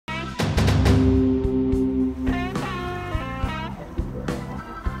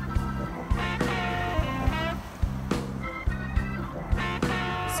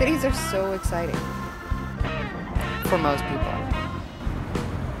Cities are so exciting. For most people.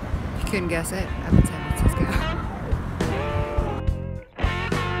 You couldn't guess it, I'm in San Francisco.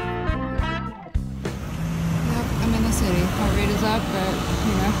 Yep, I'm in the city. Heart rate is up, but,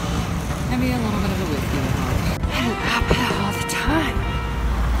 you know, maybe a little bit of a whiskey in the heart. I lap it all the time.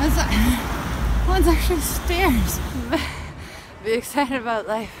 Well, it's actually stairs. Be excited about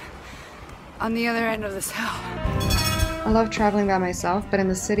life on the other end of this hill. I love traveling by myself, but in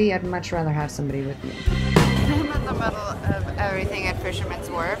the city, I'd much rather have somebody with me. I'm in the middle of everything at Fisherman's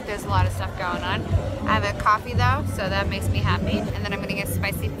Wharf. There's a lot of stuff going on. I have a coffee though, so that makes me happy. And then I'm gonna get a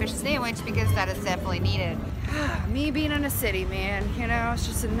spicy fish sandwich because that is definitely needed. Me being in a city, man, you know, it's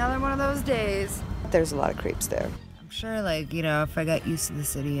just another one of those days. There's a lot of creeps there. I'm sure, like, you know, if I got used to the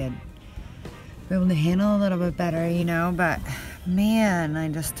city, I'd be able to handle a little bit better, you know, but man,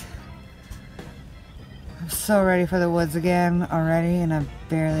 I'm so ready for the woods again already, and I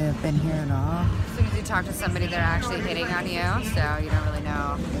barely have been here at all. As soon as you talk to somebody, they're actually hitting on you, so you don't really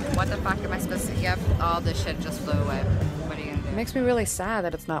know what the fuck am I supposed to. Yep, all this shit just flew away. What are you gonna do? It makes me really sad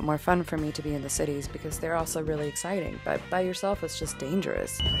that it's not more fun for me to be in the cities because they're also really exciting, but by yourself it's just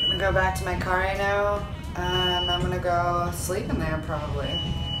dangerous. I'm gonna go back to my car right now, and I'm gonna go sleep in there probably.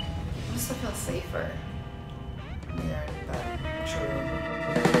 I just feel safer.